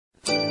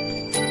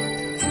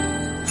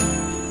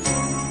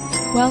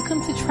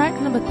Welcome to track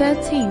number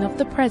 13 of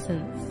The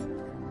Presence.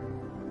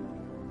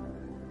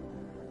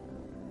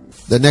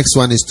 The next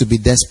one is to be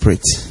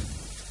desperate.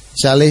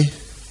 Charlie,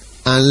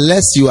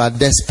 unless you are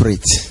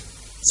desperate,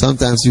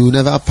 sometimes you will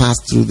never pass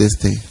through this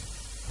thing.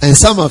 And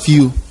some of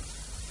you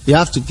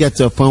have to get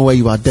to a point where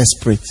you are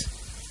desperate.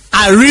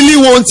 I really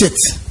want it.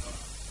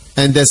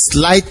 And the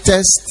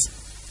slightest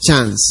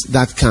chance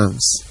that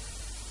comes,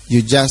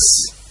 you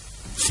just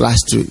flash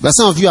through it. But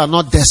some of you are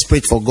not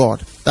desperate for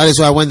God. That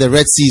is why when the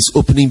Red Sea is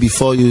opening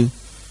before you,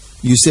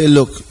 you say,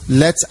 look,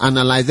 let's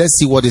analyze. Let's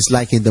see what it's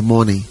like in the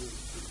morning.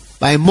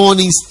 By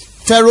morning,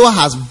 Pharaoh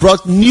has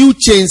brought new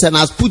chains and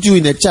has put you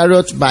in a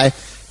chariot.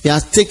 He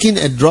has taken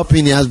a drop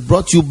in. He has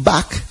brought you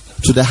back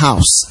to the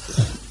house.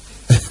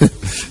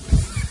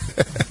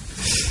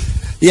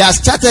 He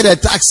has chartered a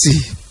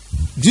taxi.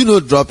 Do you know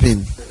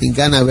drop-in? In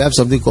Ghana, we have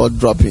something called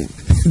drop-in.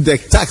 The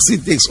taxi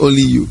takes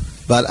only you.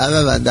 But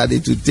other than that,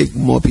 it will take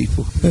more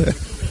people.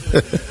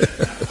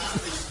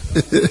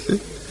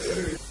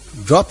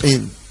 Drop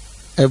in.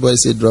 Everybody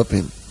say drop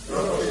in.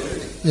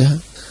 Yeah.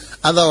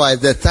 Otherwise,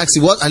 the taxi,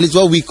 at least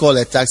what we call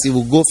a taxi,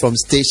 will go from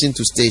station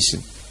to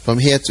station. From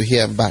here to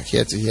here and back,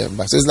 here to here and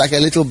back. So it's like a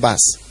little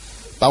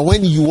bus. But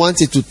when you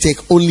want it to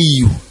take only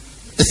you,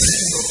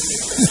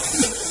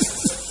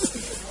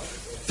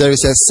 there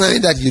is a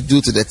sign that you do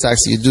to the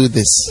taxi. You do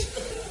this.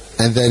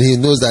 And then he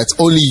knows that it's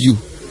only you.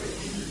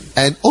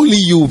 And only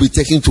you will be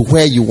taken to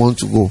where you want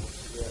to go.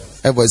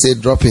 Everybody say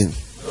drop in.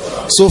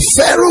 So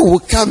Pharaoh will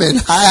come and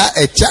hire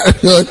a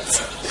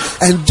chariot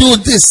and do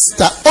this.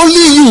 That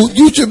only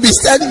you should be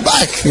standing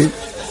back.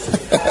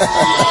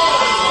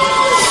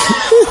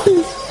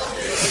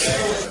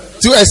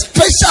 To a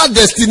special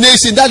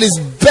destination that is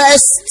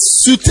best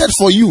suited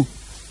for you.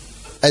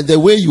 And the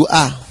way you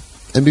are.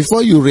 And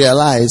before you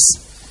realize,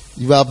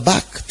 you are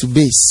back to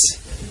base.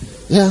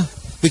 Yeah.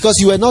 Because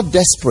you are not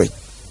desperate.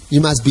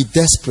 You must be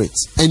desperate.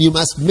 And you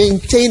must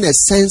maintain a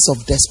sense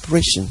of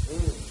desperation.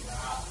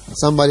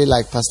 Somebody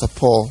like Pastor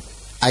Paul,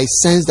 I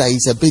sense that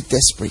he's a bit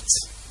desperate.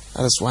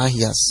 That is why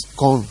he has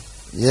gone.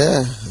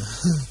 Yeah.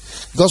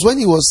 Because when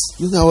I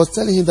was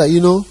telling him that,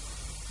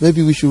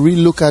 maybe we should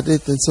really look at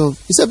it and so.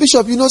 He said,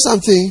 Bishop, you know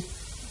something?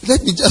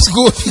 Let me just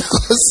go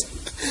because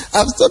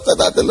I've thought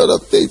about a lot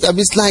of things. I mean,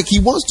 it's like he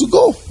wants to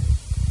go.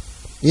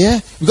 Yeah.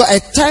 Because a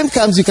time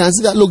comes you can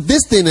see that, look,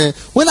 this thing,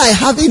 when I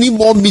have any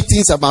more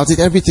meetings about it,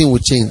 everything will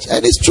change.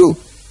 And it's true.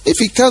 If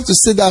he comes to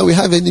sit down, we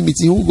have any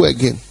meeting, he will go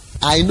again.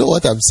 I know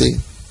what I'm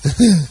saying.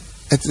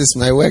 It is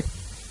my work.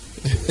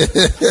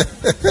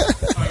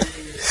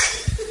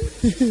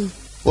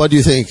 What do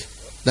you think?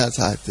 That's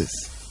how it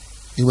is.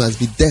 You must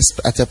be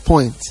desperate at a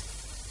point.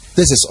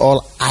 This is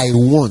all I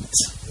want.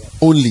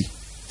 Only.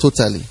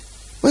 Totally.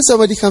 When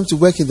somebody comes to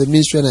work in the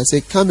ministry and I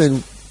say, come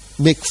and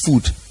make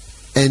food.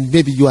 And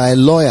maybe you are a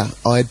lawyer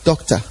or a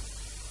doctor.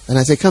 And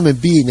I say, come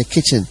and be in the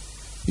kitchen.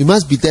 You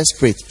must be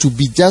desperate to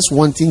be just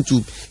wanting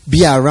to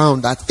be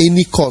around at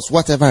any cost,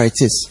 whatever it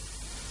is.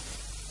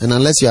 And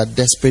unless you are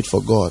desperate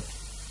for God,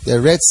 the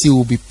Red Sea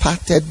will be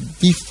parted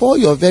before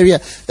your very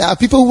eyes. There are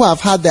people who have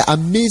had the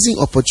amazing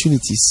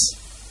opportunities.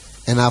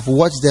 And I've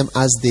watched them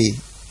as they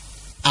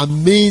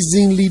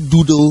amazingly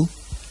doodle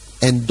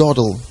and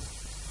dawdle.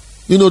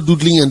 You know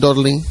doodling and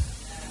dawdling?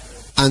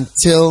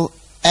 Until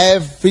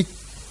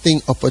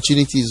everything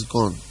opportunity is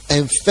gone.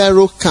 And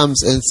Pharaoh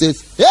comes and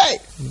says, hey,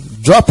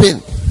 drop in.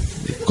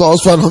 He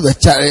calls one of the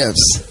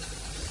chariots.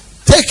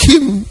 Take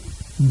him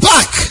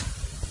back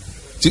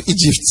to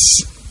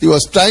Egypt. He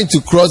was trying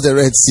to cross the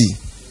Red Sea.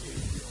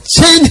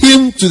 Chain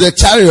him to the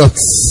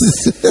chariots.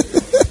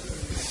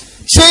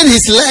 Chain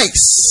his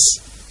legs.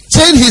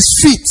 Chain his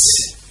feet.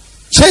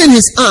 Chain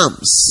his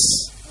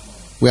arms.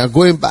 We are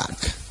going back.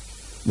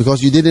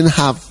 Because you didn't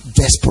have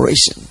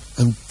desperation.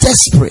 I'm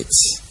desperate.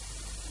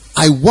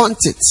 I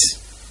want it.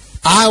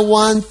 I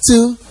want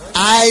to.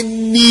 I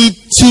need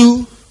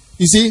to.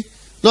 You see?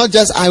 Not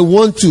just I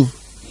want to.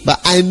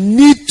 But I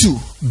need to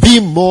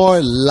be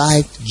more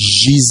like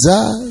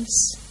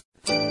Jesus.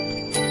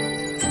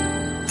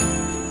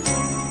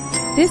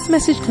 This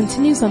message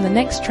continues on the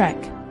next track.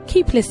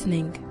 Keep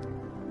listening.